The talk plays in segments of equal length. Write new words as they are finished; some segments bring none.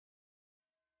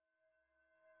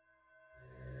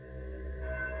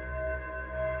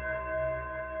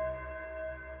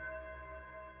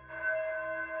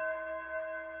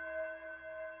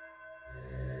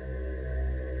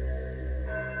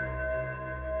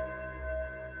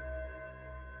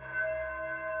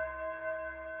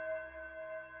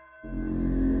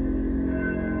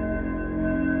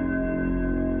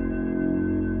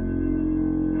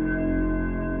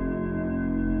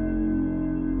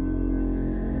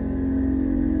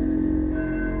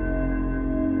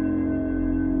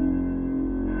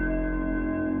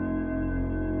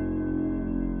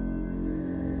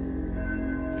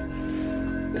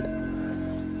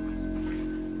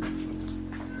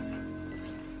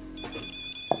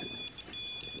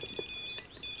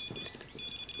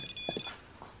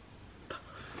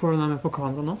Får du den med på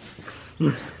kamera nå?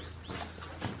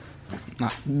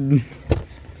 Nei.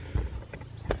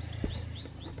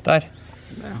 Der.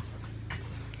 Ja.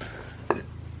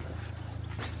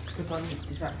 Skal ta en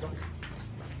liten kjærlighet.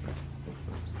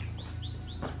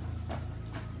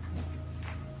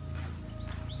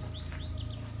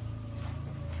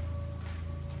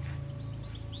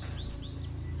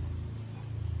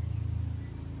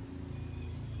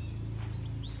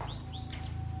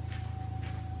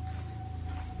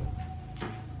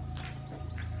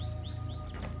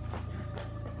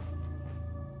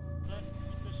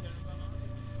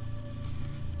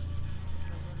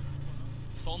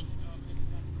 Sånn.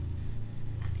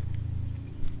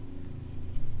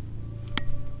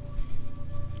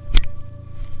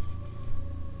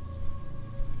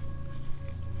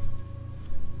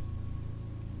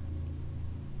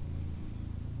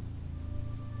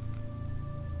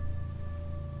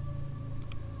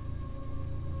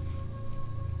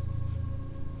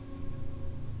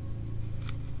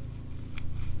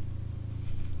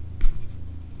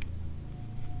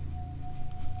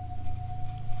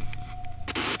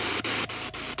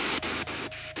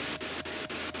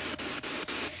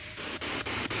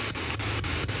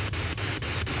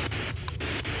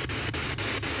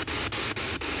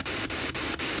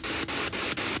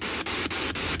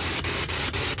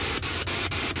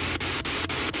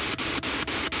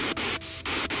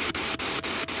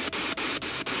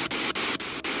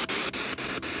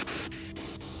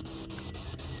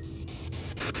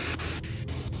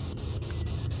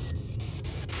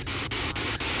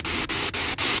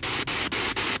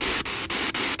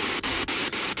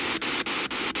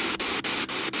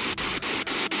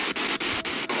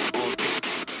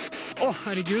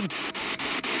 Herregud.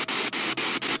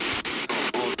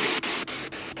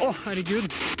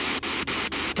 Herregud.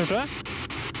 Hørte du det?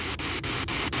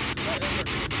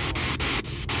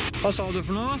 Hva sa du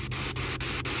for noe?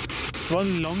 Det var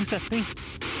en lang setning.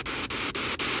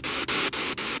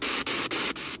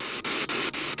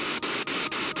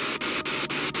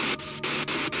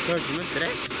 Hørte du med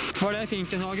dress? Var det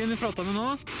Finkenhagen vi pratet med nå?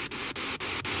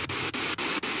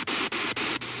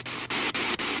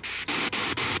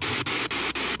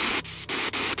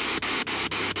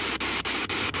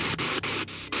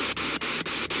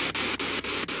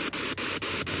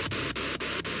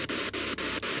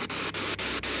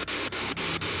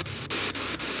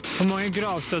 Hvor mange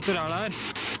gravstøtter er der?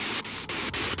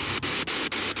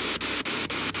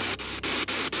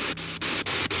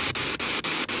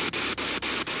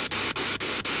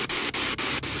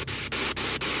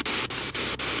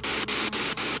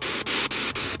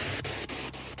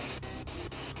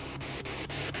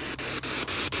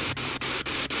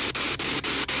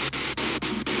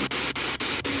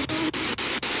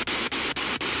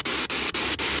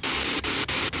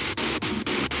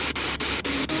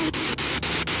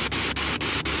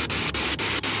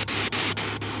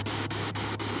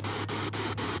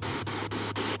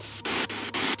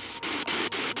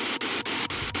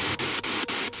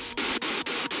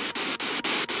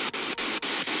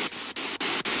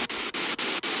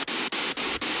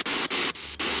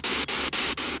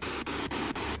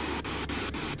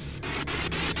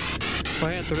 Hva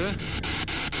heter du?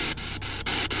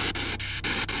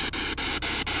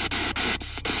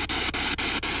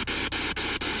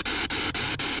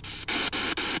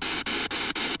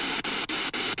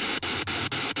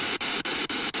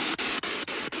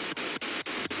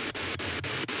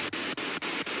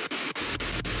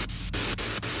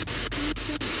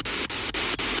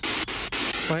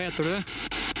 Hva heter du?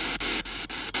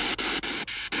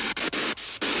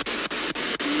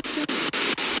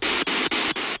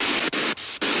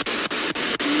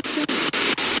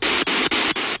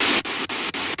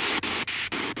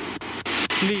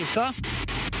 Lisa?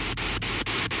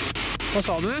 Hva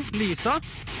sa du? Lisa?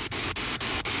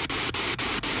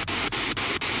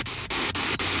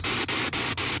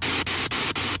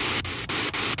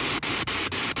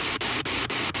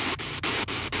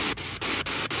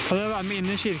 Kan du være med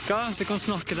inn i kirka? Vi kan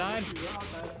snakke der.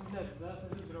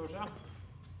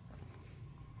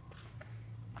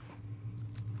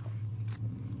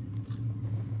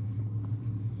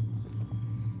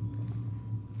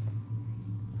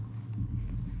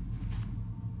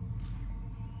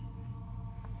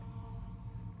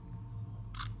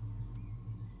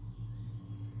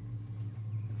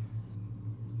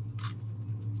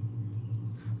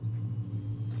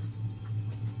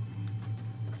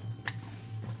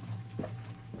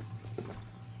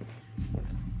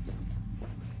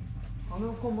 Han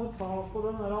må komme og ta på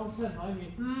den der antenna i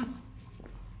midten.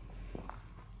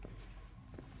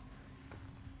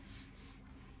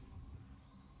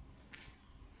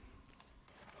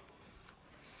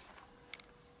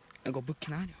 Jeg går på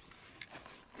knær, ja.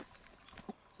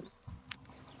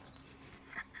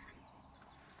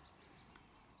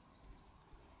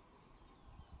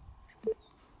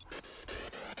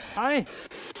 Hei!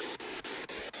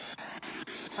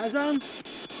 Hei sann!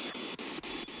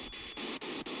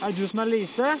 Er du som er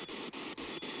Lise?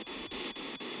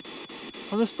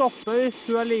 Kan du stoppe hvis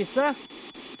du er Lise?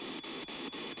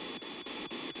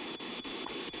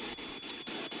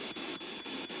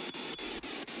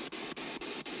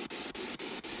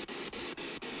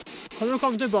 Kan du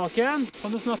komme tilbake igjen?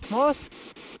 Kan du snakke med oss?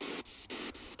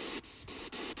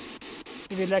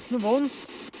 Vi vil deg ikke noe vondt.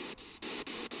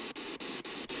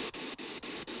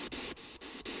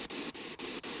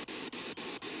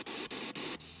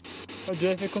 Og du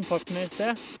fikk kontakt med i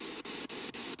sted?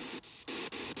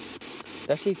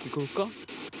 Det er kirkeklokka.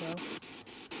 Ja.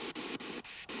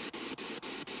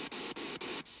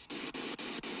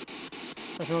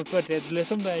 Det er som at du var redd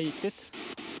liksom, da jeg gikk dit.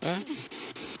 Ja.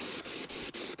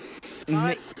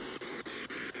 Nei.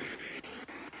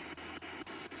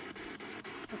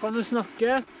 Da kan du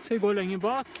snakke, skal vi gå lenger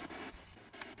bak.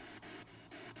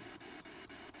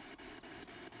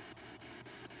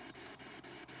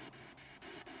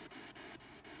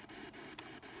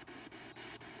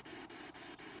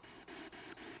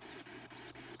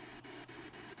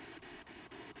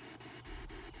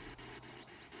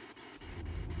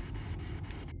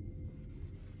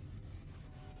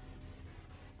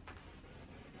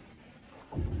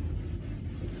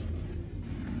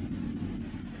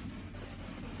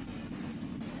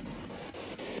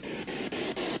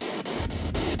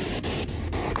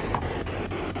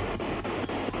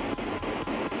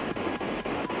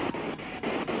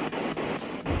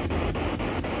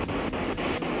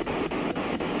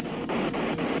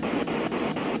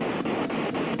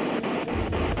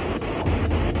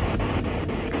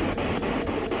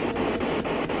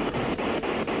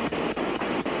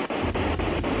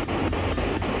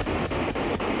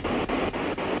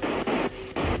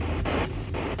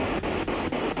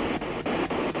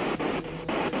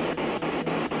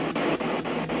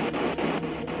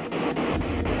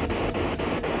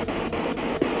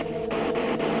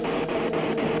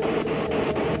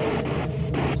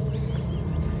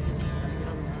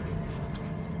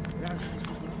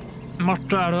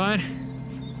 Marte, er du her?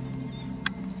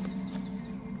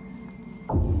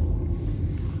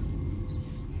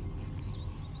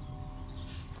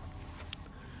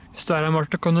 Hvis du er her,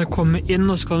 Marte, kan du komme inn,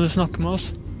 og så kan du snakke med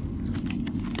oss.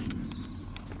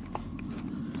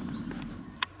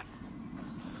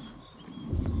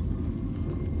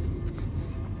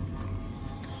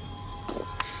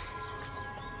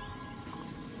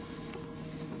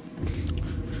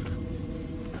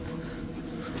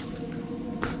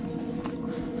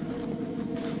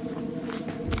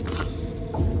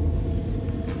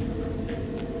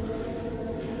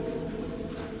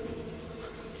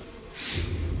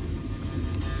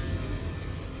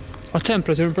 Hva er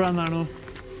temperaturen på den der nå?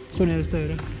 Så nederst til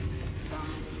høyre.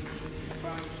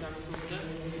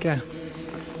 Ok.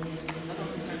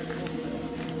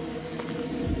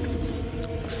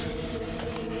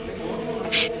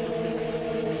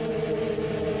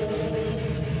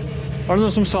 Var det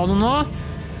noen som sa noe nå?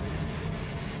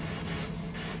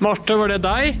 Marte, var det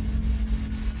deg?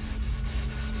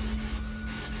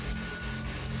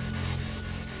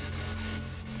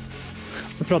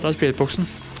 Nå pratet jeg i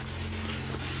speedboxen.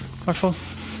 I hvert fall.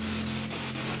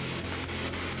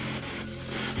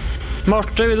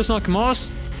 Marte, vil du snakke med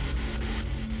oss?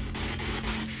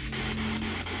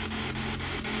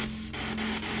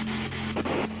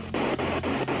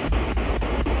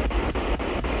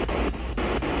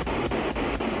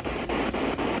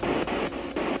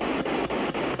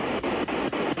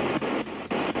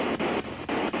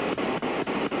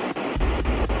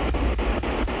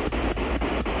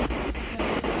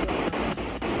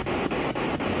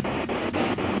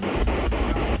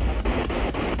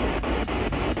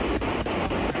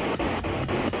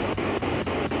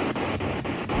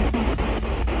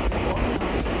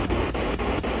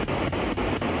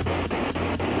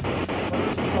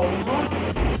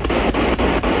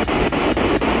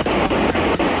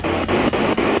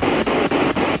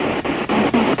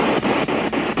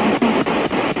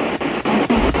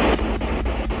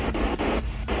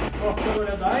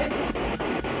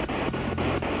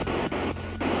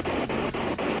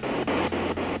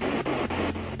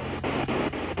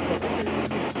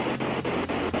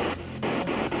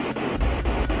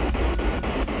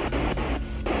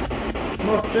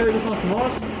 Marte, vil du snakke med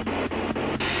oss?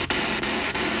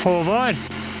 Håvard?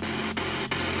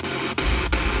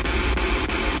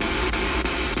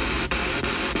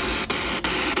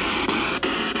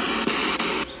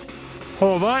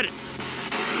 Håvard?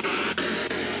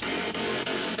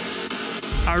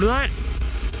 Er du der?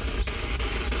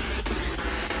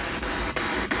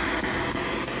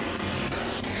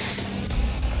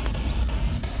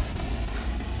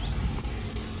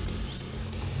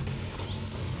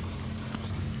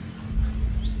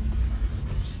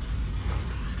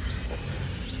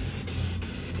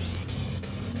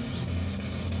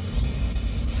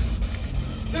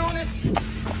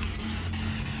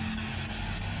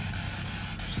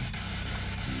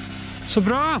 Så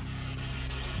bra!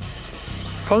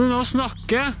 Kan du nå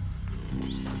snakke?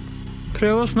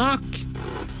 Prøv å snakke.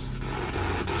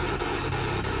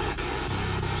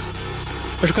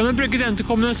 Og så kan du bruke den til å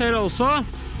kommunisere også.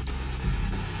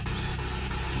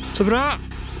 Så bra!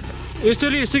 Hvis du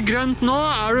lyser grønt nå,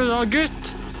 er du da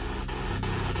gutt?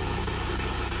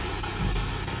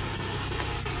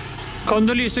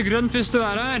 Kan du lyse grønt hvis du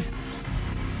er her?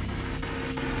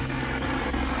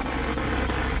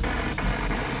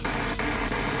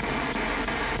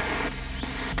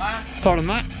 Tar du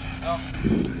meg? Ja.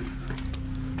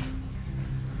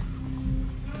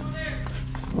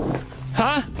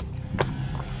 Hæ?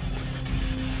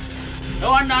 Det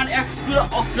var den der jeg skulle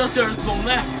akkurat gjøre det som om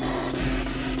det.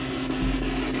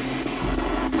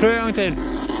 Prøv en gang til.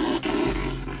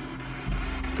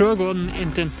 Prøv å gå den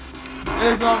inntil.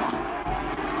 Liksom,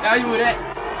 jeg gjorde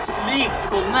slik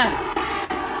skolene.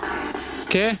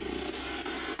 Ok.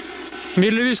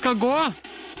 Vil du vi skal gå?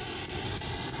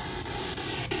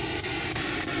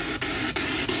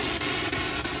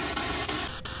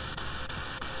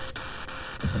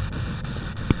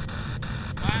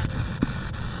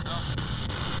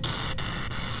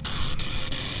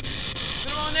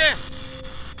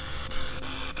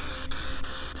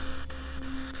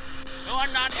 Det var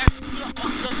den der jeg skulle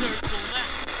akkurat gjøre det som om det.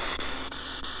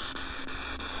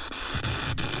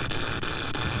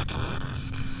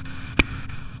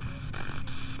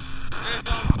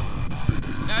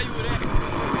 Jeg gjorde...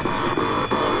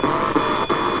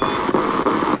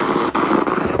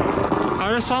 Er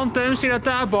det sant det de sier at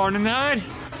det er barnene her?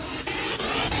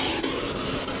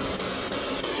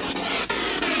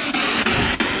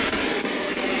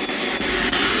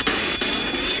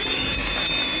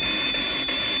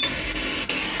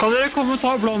 Kan dere komme og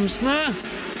ta blomstene?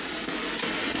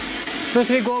 Mens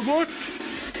vi går bort?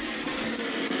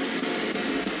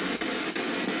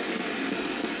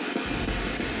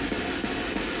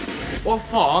 Å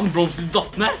faen, blomsten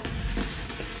datt ned.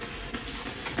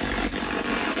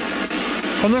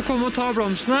 Kan dere komme og ta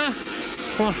blomstene?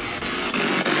 Kom.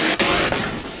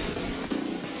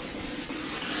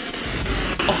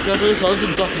 Akkurat når du sa det,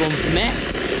 så datt blomsten ned.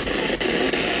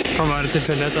 Kan være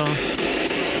tilfeldighet da.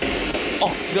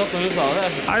 Akkurat når du sa det.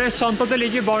 Er det sant at det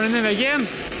ligger barn inni veggen?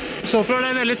 I så fall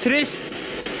er det veldig trist.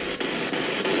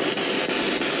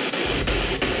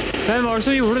 Hvem var det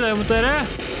som gjorde det mot dere?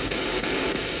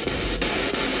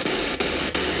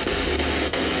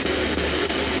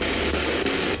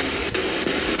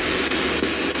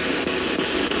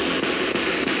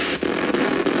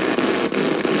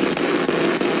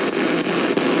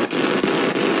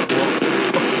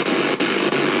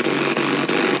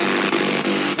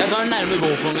 Jeg tar nærmere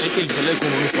GoPro-en i tilfelle det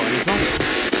kommer noe far, liksom.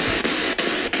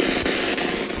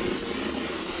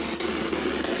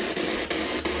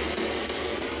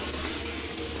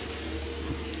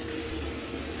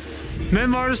 Hvem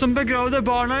var det som begravde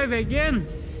barna i veggen?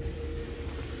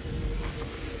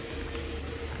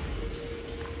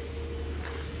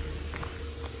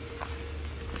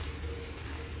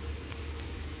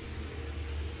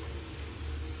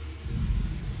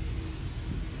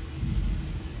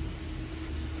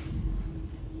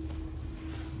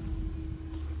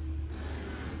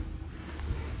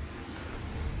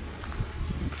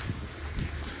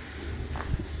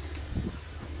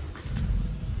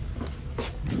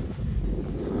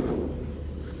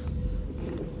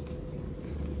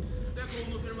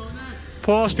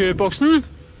 På spjørboksen?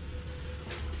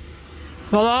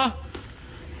 Hva da?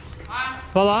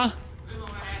 Hva da? Det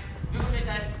kommer litt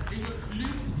her, liksom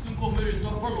luft som kommer rundt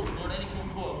av ballonger når det liksom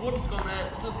går bort, så kommer det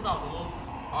til å prate om noe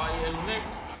I-element.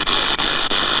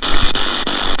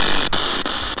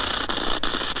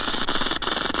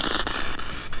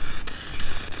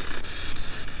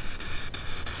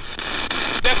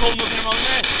 Det kom noe til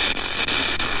Magnus.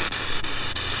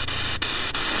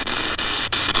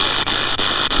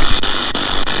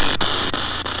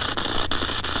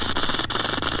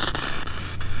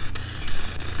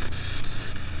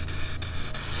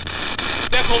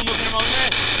 Det kom noe til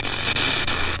Magnus.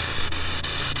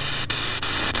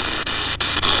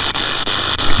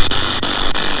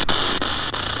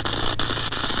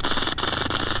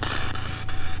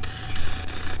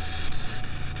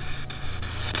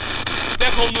 Det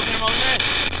kom noe til Magnus.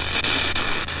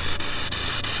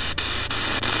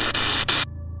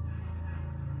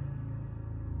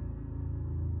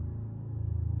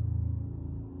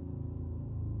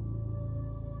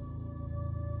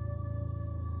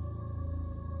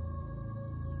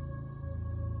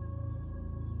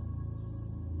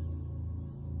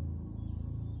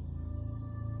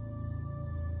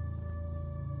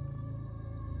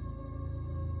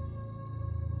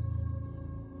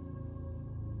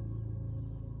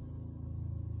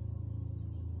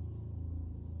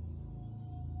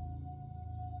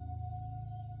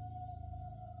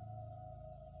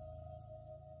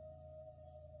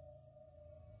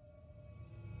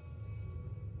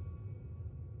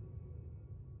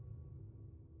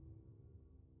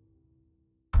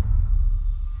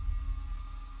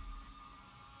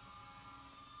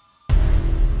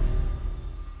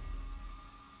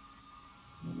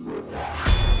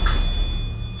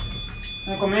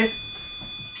 Kom hit.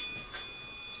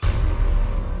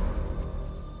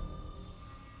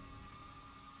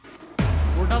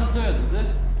 Hvordan døde du?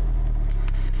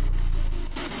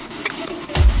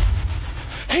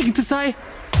 Hengte seg!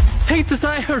 Hengte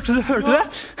seg! Hørte du det?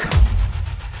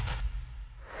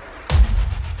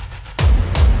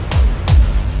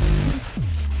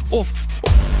 Åh!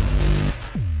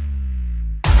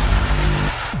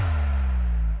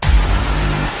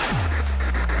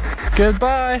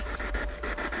 Goodbye!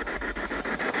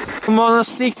 Come on and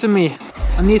speak to me.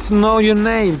 I need to know your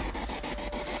name.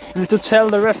 I need to tell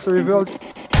the rest of the world.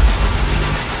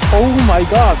 Oh my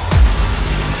god!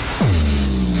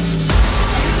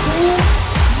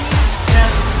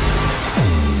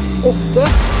 Åtte.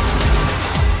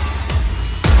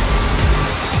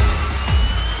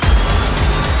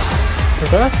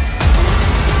 Hørte du det?